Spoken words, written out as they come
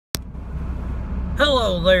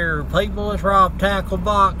Hello there, people. It's Rob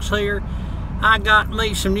Tacklebox here. I got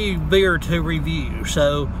me some new beer to review,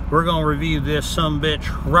 so we're gonna review this sumbitch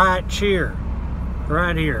right here.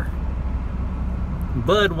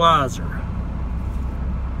 Budweiser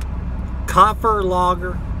Copper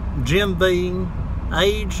Lager, Jim Beam,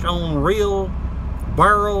 aged on real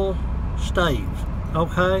barrel staves.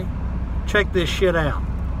 Okay, check this shit out.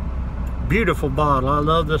 Beautiful bottle. I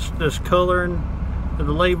love this coloring of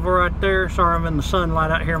the label right there. Sorry, I'm in the sunlight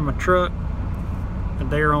out here in my truck.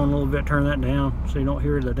 They're on a little bit. Turn that down so you don't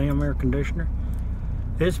hear the damn air conditioner.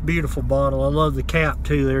 It's a beautiful bottle. I love the cap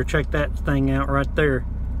too there. Check that thing out right there.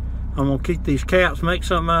 I'm gonna keep these caps, make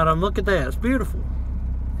something out of them. Look at that, it's beautiful.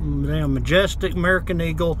 Damn majestic American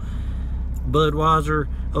Eagle Budweiser.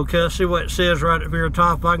 Okay, let's see what it says right up here at the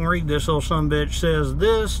top. I can read this little sumbitch. It says,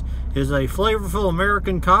 this is a flavorful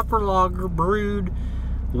American copper lager brewed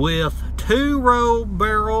with two-row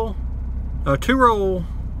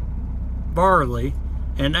barley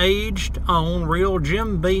and aged on real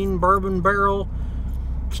Jim Beam bourbon barrel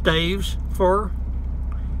staves for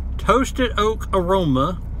toasted oak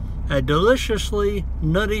aroma, a deliciously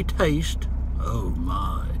nutty taste. Oh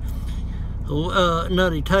my.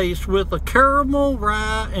 Nutty taste with a caramel,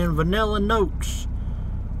 rye, and vanilla notes,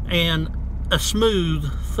 and a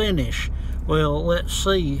smooth finish. Well, let's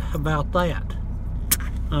see about that.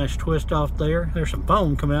 Nice twist off there. There's some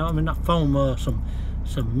foam coming out. I mean, not foam, some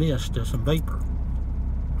mist, some vapor.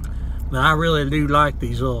 But I really do like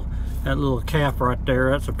these that little cap right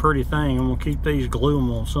there. That's a pretty thing. I'm gonna keep these, glue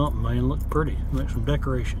them on something, man. Look pretty. Make some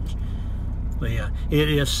decorations. But yeah, it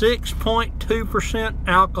is 6.2%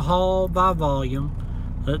 alcohol by volume.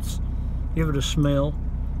 Let's give it a smell.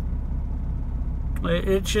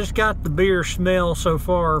 It's just got the beer smell so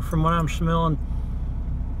far from what I'm smelling.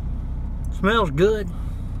 Smells good.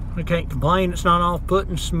 I can't complain. It's not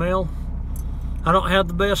off-putting smell. I don't have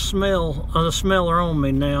the best smell of the smeller on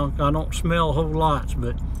me now. I don't smell whole lots,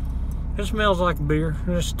 but it smells like beer.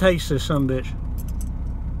 Let's taste this sumbitch.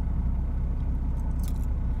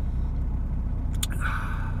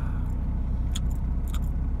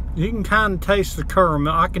 You can kind of taste the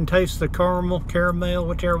caramel. I can taste the caramel,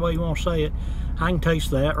 whichever way you want to say it. I can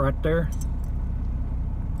taste that right there.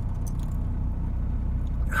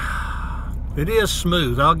 It is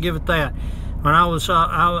smooth. I'll give it that. When I was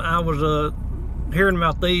hearing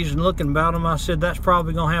about these and looking about them, I said that's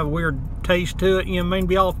probably gonna have a weird taste to it. You know,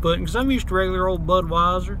 maybe off-putting, because I'm used to regular old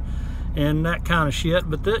Budweiser and that kind of shit.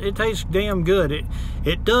 But it tastes damn good.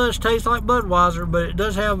 It does taste like Budweiser, but it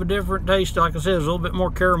does have a different taste. Like I said, there's a little bit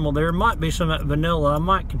more caramel there. Might be some of that vanilla. I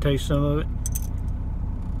might can taste some of it.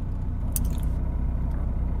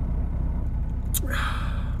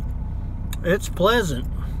 It's pleasant,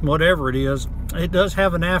 whatever it is. It does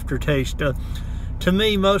have an aftertaste. To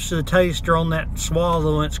me, most of the tastes are on that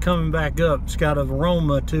swallow and it's coming back up. It's got an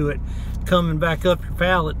aroma to it coming back up your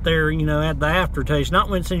palate there, you know, at the aftertaste. Not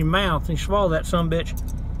when it's in your mouth and you swallow that sumbitch.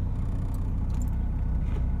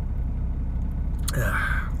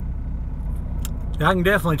 I can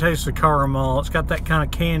definitely taste the caramel. It's got that kind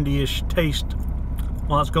of candy-ish taste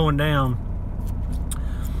while it's going down.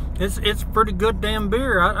 It's pretty good damn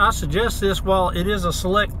beer. I suggest this. While it is a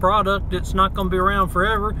select product, it's not going to be around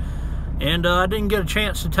forever. And I didn't get a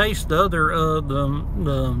chance to taste the other,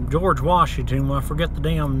 the George Washington. I forget the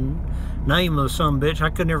damn name of the sumbitch.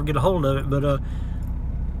 I could never get a hold of it, but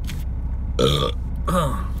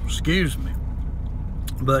excuse me.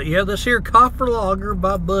 But yeah, this here Copper Lager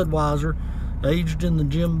by Budweiser, aged in the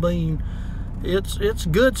Jim Beam. It's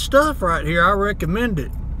good stuff right here. I recommend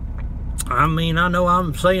it. I mean, I know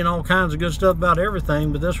I'm saying all kinds of good stuff about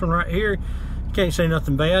everything, but this one right here, you can't say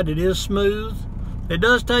nothing bad. It is smooth. It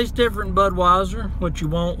does taste different than Budweiser, what you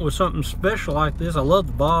want with something special like this. I love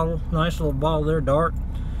the bottle. Nice little bottle there, dark.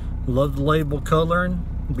 Love the label coloring.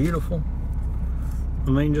 Beautiful.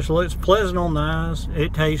 I mean, just looks pleasant on the eyes.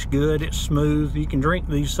 It tastes good. It's smooth. You can drink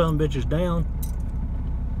these sumbitches down.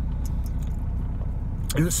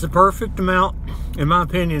 It's the perfect amount, in my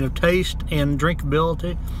opinion, of taste and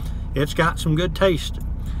drinkability. It's got some good taste.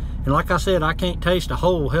 And like I said, I can't taste a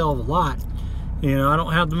whole hell of a lot. You know, I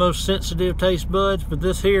don't have the most sensitive taste buds, but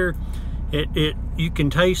this here, you can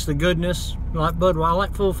taste the goodness. Like Budweiser, I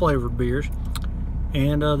like full flavored beers.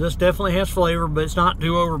 And this definitely has flavor, but it's not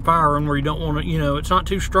too overpowering where you don't want to, you know, it's not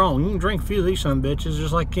too strong. You can drink a few of these sumbitches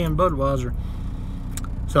just like you can Budweiser.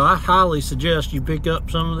 So I highly suggest you pick up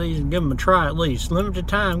some of these and give them a try at least. Limited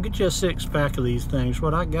time, get you a 6-pack of these things.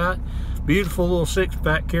 What I got, beautiful little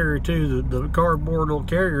 6-pack carrier too. The cardboard little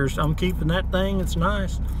carriers, I'm keeping that thing. It's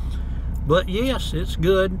nice. But yes, it's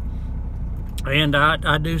good. And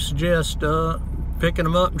I do suggest picking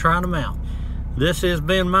them up and trying them out. this has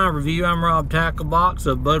been my review. I'm Rob Tacklebox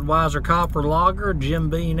of Budweiser Copper Lager, Jim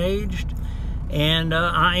Beam aged. And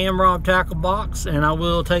I am Rob Tacklebox, and I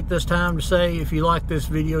will take this time to say, if you like this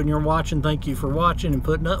video and you're watching, thank you for watching and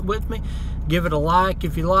putting up with me. Give it a like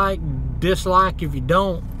if you like, dislike if you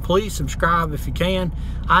don't. Please subscribe if you can.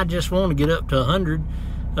 I just want to get up to 100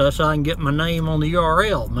 so I can get my name on the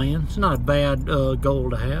URL, man. It's not a bad goal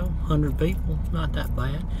to have. 100 people, not that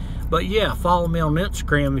bad. But yeah, follow me on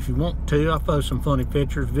Instagram if you want to. I post some funny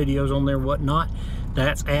pictures, videos on there, whatnot.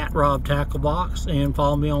 That's at Rob Tacklebox. And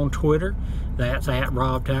follow me on Twitter. That's at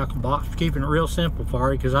Rob Tacklebox. Keeping it real simple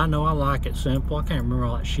for you, because I know I like it simple. I can't remember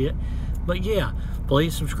all that shit. But yeah,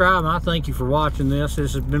 please subscribe. And I thank you for watching this.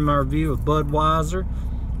 This has been my review of Budweiser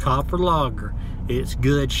Copper Lager. It's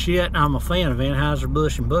good shit. I'm a fan of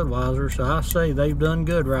Anheuser-Busch and Budweiser, so I say they've done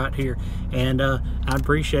good right here. And I'd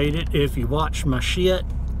appreciate it if you watch my shit.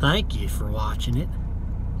 Thank you for watching it.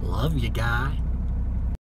 Love you, guy.